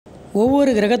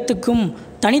ஒவ்வொரு கிரகத்துக்கும்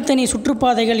தனித்தனி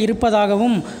சுற்றுப்பாதைகள்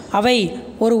இருப்பதாகவும் அவை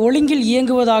ஒரு ஒழுங்கில்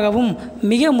இயங்குவதாகவும்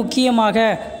மிக முக்கியமாக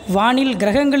வானில்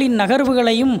கிரகங்களின்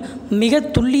நகர்வுகளையும் மிக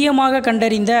துல்லியமாக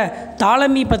கண்டறிந்த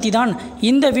டாலமி பற்றி தான்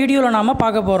இந்த வீடியோவில் நாம்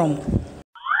பார்க்க போகிறோம்.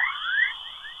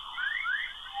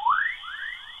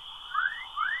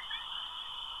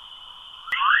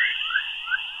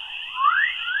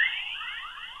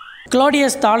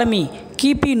 கிளாடியஸ் டாலமி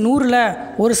கிபி 100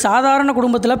 ஒரு சாதாரண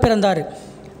குடும்பத்தில் பிறந்தார்.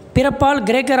 பிறப்பால்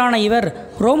கிரேக்கரான இவர்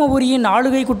ரோமபுரியின்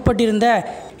ஆளுகைக்குட்பட்டிருந்த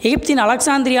எகிப்தின்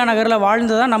அலெக்சாந்திரியா நகரில்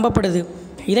வாழ்ந்ததாக நம்பப்படுது.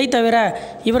 இதை தவிர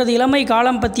இவரது இளமை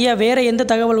காலம் பற்றிய வேறு எந்த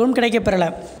தகவல்களும் கிடைக்கப்பெறலை.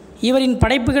 இவரின்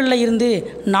படைப்புகளில் இருந்து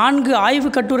 4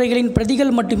 ஆய்வு கட்டுரைகளின்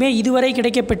பிரதிகள் மட்டுமே இதுவரை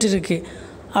கிடைக்கப்பெற்றிருக்கு.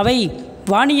 அவை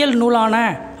வானியல் நூலான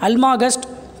அல்மாகஸ்ட்,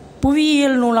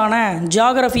 புவியியல் நூலான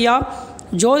ஜியாகிரபியா,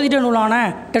 ஜோதிட நூலான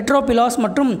டெட்ரோபிலாஸ்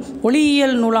மற்றும்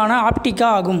ஒளியியல் நூலான ஆப்டிகா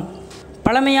ஆகும்.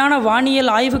 பழமையான வானியல்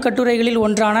ஆய்வு கட்டுரைகளில்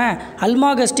ஒன்றான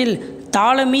அல்மாகஸ்டில்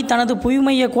டாலமி தனது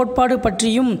புவிமைய கோட்பாடு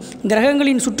பற்றியும்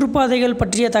கிரகங்களின் சுற்றுப்பாதைகள்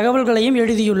பற்றிய தகவல்களையும்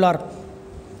எழுதியுள்ளார்.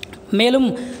 மேலும்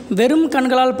வெறும்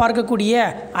கண்களால் பார்க்கக்கூடிய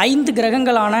 5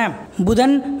 கிரகங்களான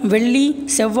புதன், வெள்ளி,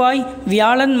 செவ்வாய்,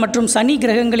 வியாழன் மற்றும் சனி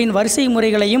கிரகங்களின் வரிசை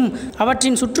முறைகளையும்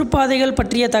அவற்றின் சுற்றுப்பாதைகள்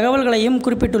பற்றிய தகவல்களையும்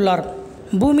குறிப்பிட்டுள்ளார்.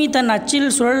 பூமி தன்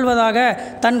அச்சில் சுழல்வதாக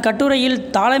தன் கட்டுரையில்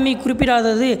டாலமி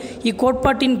குறிப்பிடாதது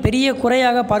இக்கோட்பாட்டின் பெரிய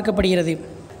குறையாக பார்க்கப்படுகிறது.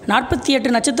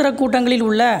 48 நட்சத்திர கூட்டங்களில்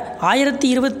உள்ள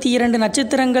 1022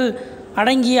 நட்சத்திரங்கள்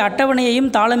அடங்கிய அட்டவணையையும்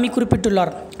டாலமி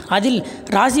குறிப்பிட்டுள்ளார். அதில்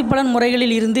ராசி பலன்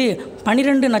முறைகளில் இருந்து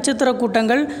 12 நட்சத்திர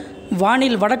கூட்டங்கள்,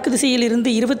 வானில் வடக்கு திசையில் இருந்து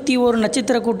 21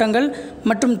 நட்சத்திர கூட்டங்கள்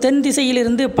மற்றும் தென்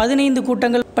திசையிலிருந்து 15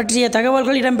 கூட்டங்கள் பற்றிய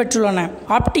தகவல்கள் இடம்பெற்றுள்ளன.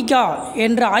 ஆப்டிகா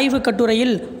என்ற ஆய்வு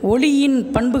கட்டுரையில் ஒளியின்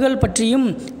பண்புகள் பற்றியும்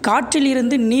காற்றில்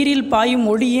இருந்து நீரில் பாயும்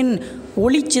ஒளியின்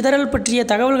ஒளிச்சிதறல் பற்றிய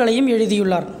தகவல்களையும்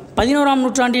எழுதியுள்ளார். 11ஆம்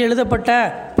நூற்றாண்டில் எழுதப்பட்ட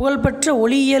புகழ்பெற்ற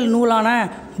ஒளியியல் நூலான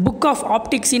புக் ஆஃப்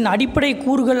ஆப்டிக்ஸின் அடிப்படை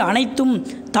கூறுகள் அனைத்தும்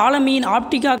டாலமியின்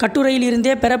ஆப்டிகா கட்டுரையில்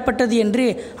இருந்தே பெறப்பட்டது என்று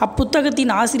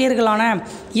அப்புத்தகத்தின் ஆசிரியர்களான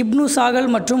இப்னு சாகல்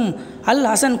மற்றும் அல்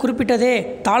ஹசன் குறிப்பிட்டதே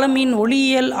டாலமியின்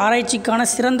ஒளியியல் ஆராய்ச்சிக்கான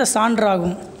சிறந்த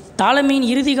சான்றாகும். டாலமியின்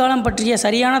இறுதி காலம் பற்றிய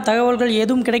சரியான தகவல்கள்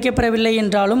எதுவும் கிடைக்கப்பெறவில்லை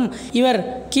என்றாலும் இவர்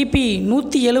கிபி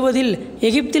 170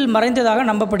 எகிப்தில் மறைந்ததாக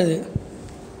நம்பப்படுது.